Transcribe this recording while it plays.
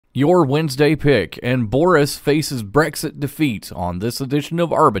Your Wednesday pick, and Boris faces Brexit defeat on this edition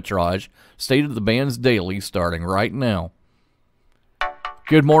of Arbitrage State of the Bands Daily, starting right now.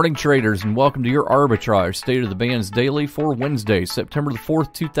 Good morning, traders, and welcome to your Arbitrage State of the Bands Daily for Wednesday, September the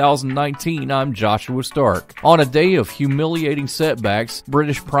 4th, 2019. I'm Joshua Stark. On a day of humiliating setbacks,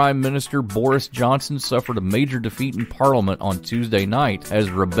 British Prime Minister Boris Johnson suffered a major defeat in Parliament on Tuesday night as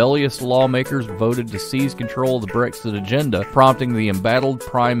rebellious lawmakers voted to seize control of the Brexit agenda, prompting the embattled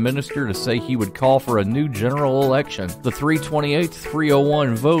Prime Minister to say he would call for a new general election. The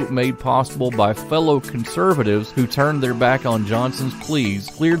 328-301 vote, made possible by fellow Conservatives who turned their back on Johnson's pleas,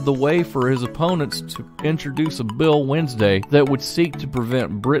 cleared the way for his opponents to introduce a bill Wednesday that would seek to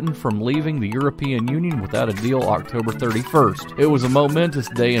prevent Britain from leaving the European Union without a deal October 31st. It was a momentous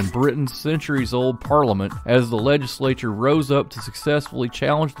day in Britain's centuries-old parliament as the legislature rose up to successfully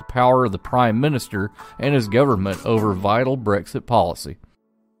challenge the power of the Prime Minister and his government over vital Brexit policy.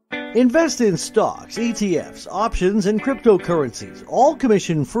 Invest in stocks, ETFs, options, and cryptocurrencies, all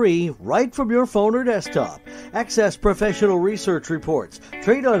commission-free, right from your phone or desktop. Access professional research reports,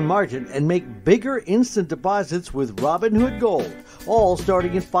 trade on margin, and make bigger instant deposits with Robinhood Gold, all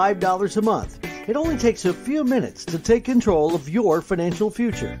starting at $5 a month. It only takes a few minutes to take control of your financial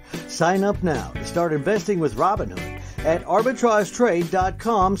future. Sign up now to start investing with Robinhood at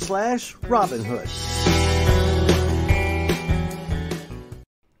arbitragetrade.com/Robinhood.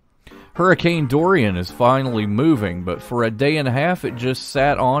 Hurricane Dorian is finally moving, but for a day and a half it just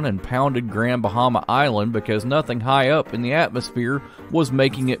sat on and pounded Grand Bahama Island because nothing high up in the atmosphere was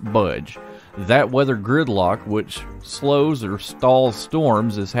making it budge. That weather gridlock, which slows or stalls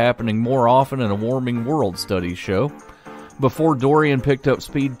storms, is happening more often in a warming world, studies show. Before Dorian picked up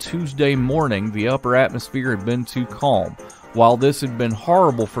speed Tuesday morning, the upper atmosphere had been too calm. While this had been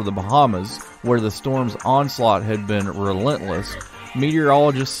horrible for the Bahamas, where the storm's onslaught had been relentless,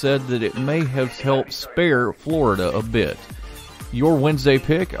 meteorologists said that it may have helped spare Florida a bit. Your Wednesday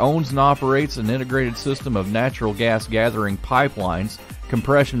pick owns and operates an integrated system of natural gas gathering pipelines,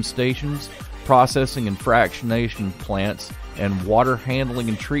 compression stations, processing and fractionation plants, and water handling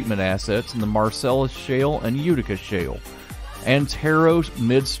and treatment assets in the Marcellus Shale and Utica Shale. Antero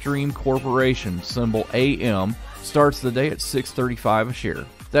Midstream Corporation, symbol AM, starts the day at $6.35 a share.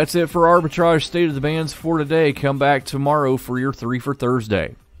 That's it for Arbitrage State of the Bands for today. Come back tomorrow for your 3 for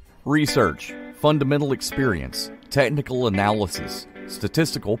Thursday. Research, fundamental experience, technical analysis,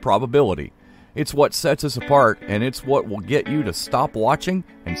 statistical probability. It's what sets us apart, and it's what will get you to stop watching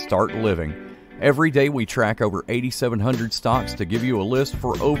and start living. Every day we track over 8,700 stocks to give you a list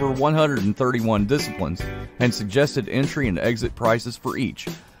for over 131 disciplines and suggested entry and exit prices for each,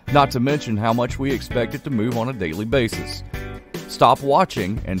 not to mention how much we expect it to move on a daily basis. Stop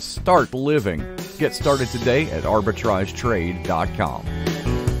watching and start living. Get started today at arbitragetrade.com.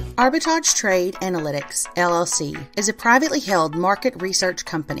 Arbitrage Trade Analytics, LLC, is a privately held market research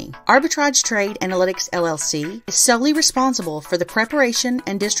company. Arbitrage Trade Analytics, LLC, is solely responsible for the preparation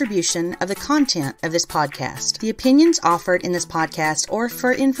and distribution of the content of this podcast. The opinions offered in this podcast are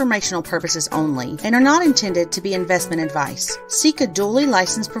for informational purposes only and are not intended to be investment advice. Seek a duly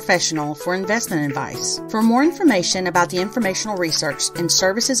licensed professional for investment advice. For more information about the informational research and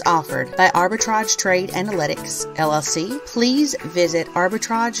services offered by Arbitrage Trade Analytics, LLC, please visit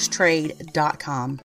arbitragetrade.com.